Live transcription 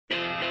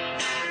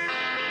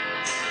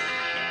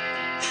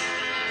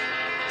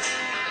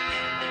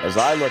As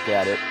I look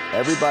at it,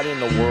 everybody in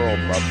the world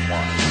loves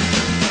wine.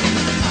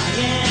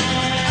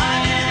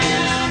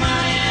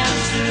 I am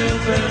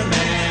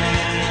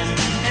Superman,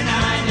 and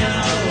I know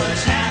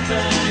what's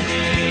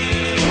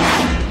happening.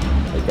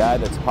 The guy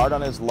that's hard on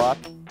his luck,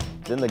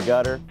 is in the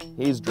gutter,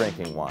 he's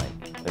drinking wine.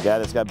 The guy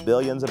that's got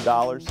billions of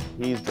dollars,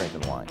 he's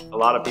drinking wine. A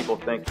lot of people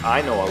think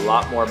I know a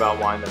lot more about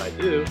wine than I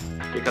do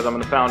because I'm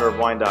the founder of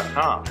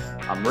wine.com.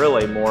 I'm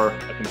really more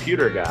a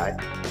computer guy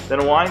than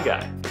a wine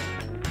guy.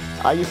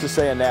 I used to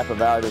say in Napa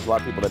Valley there's a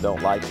lot of people that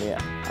don't like me.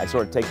 I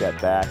sort of take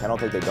that back. I don't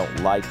think they don't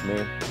like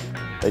me.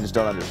 They just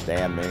don't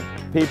understand me.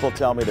 People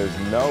tell me there's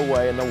no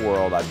way in the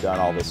world I've done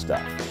all this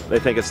stuff. They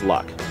think it's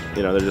luck.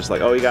 You know, they're just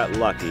like, oh, he got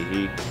lucky.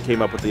 He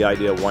came up with the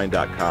idea of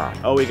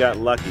wine.com. Oh, he got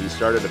lucky. He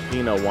started a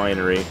Pinot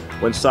winery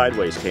when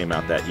Sideways came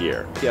out that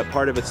year. Yeah,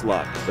 part of it's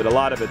luck, but a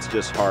lot of it's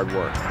just hard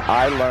work.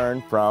 I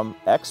learned from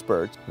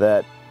experts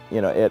that, you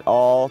know, it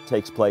all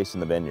takes place in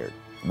the vineyard.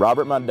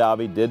 Robert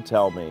Mondavi did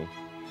tell me,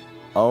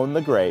 own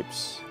the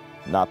grapes,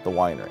 not the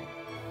winery.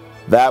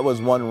 That was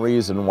one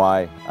reason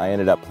why I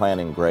ended up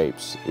planting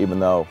grapes. Even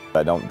though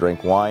I don't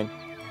drink wine,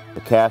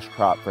 the cash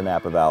crop for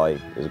Napa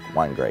Valley is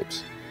wine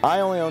grapes.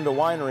 I only owned a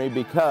winery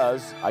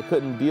because I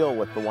couldn't deal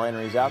with the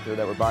wineries out there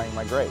that were buying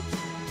my grapes.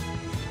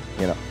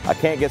 You know, I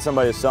can't get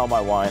somebody to sell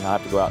my wine, I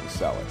have to go out and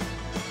sell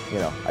it. You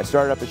know, I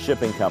started up a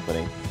shipping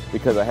company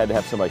because I had to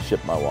have somebody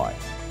ship my wine.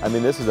 I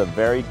mean, this is a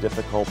very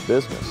difficult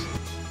business.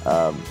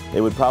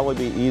 It would probably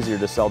be easier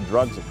to sell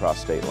drugs across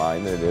state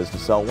line than it is to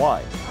sell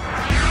wine.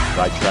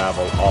 I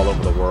travel all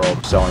over the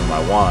world selling my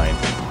wine.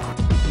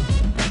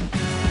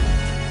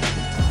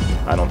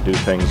 I don't do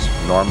things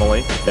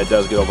normally. It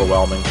does get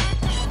overwhelming,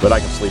 but I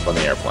can sleep on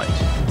the airplanes.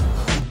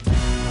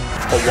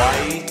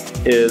 Hawaii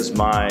is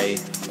my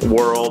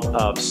world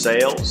of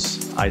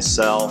sales. I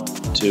sell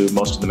to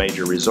most of the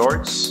major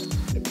resorts.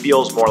 It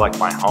feels more like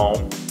my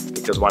home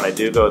because when I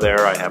do go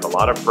there, I have a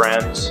lot of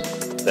friends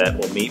that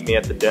will meet me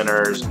at the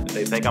dinners.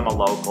 They think I'm a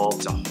local.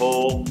 It's a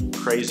whole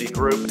crazy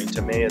group. And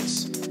to me,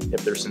 it's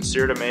if they're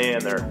sincere to me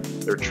and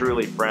they're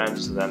truly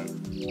friends, then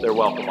they're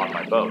welcome on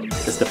my boat.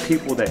 It's the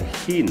people that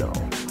he knows,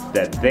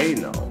 that they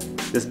know.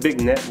 This big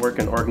network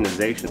and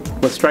organization.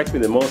 What strikes me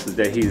the most is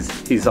that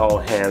he's all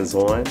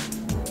hands-on.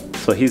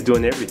 So he's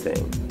doing everything.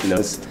 You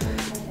know,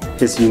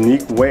 his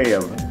unique way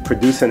of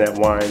producing that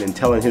wine and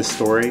telling his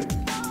story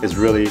is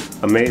really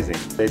amazing.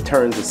 It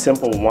turns a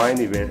simple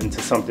wine event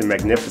into something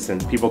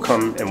magnificent. People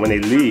come and when they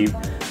leave,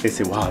 they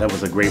say, wow, that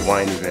was a great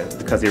wine event,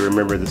 because they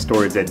remember the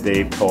stories that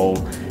Dave told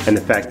and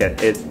the fact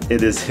that it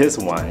is his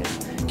wine.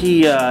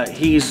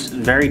 He's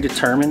very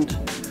determined,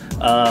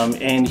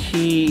 and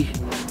he's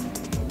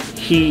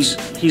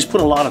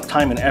put a lot of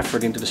time and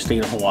effort into the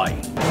state of Hawaii.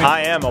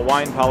 I am a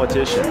wine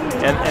politician,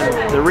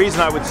 and the reason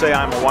I would say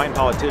I'm a wine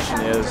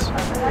politician is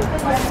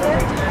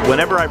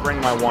whenever I bring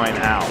my wine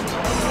out,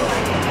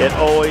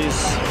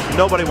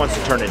 nobody wants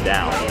to turn it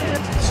down.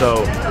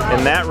 So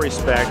in that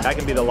respect, I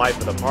can be the life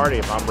of the party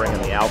if I'm bringing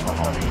the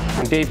alcohol.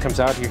 When Dave comes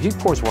out here, he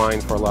pours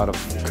wine for a lot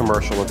of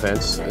commercial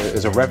events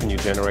as a revenue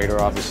generator.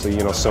 Obviously,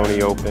 you know,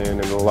 Sony Open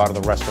and a lot of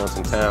the restaurants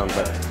in town.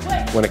 But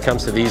when it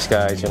comes to these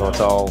guys, you know,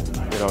 it's all,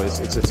 you know,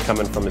 it's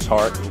coming from his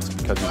heart. It's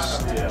because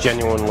he's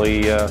genuinely,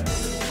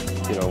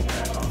 you know,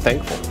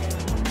 thankful.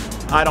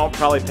 I don't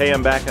probably pay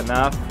him back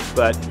enough,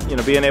 but you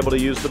know, being able to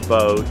use the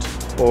boat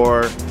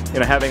or you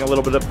know, having a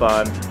little bit of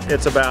fun,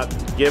 it's about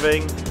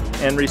giving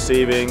and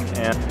receiving,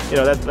 and you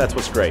know, that's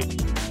what's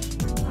great.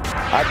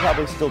 I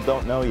probably still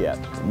don't know yet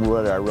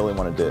what I really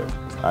want to do.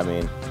 I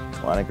mean,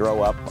 when I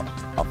grow up,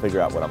 I'll figure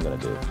out what I'm going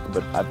to do.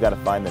 But I've got to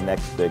find the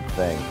next big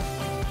thing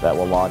that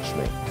will launch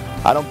me.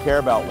 I don't care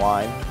about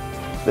wine.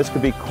 This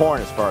could be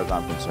corn as far as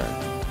I'm concerned.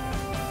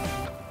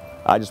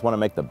 I just want to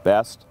make the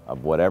best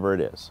of whatever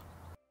it is.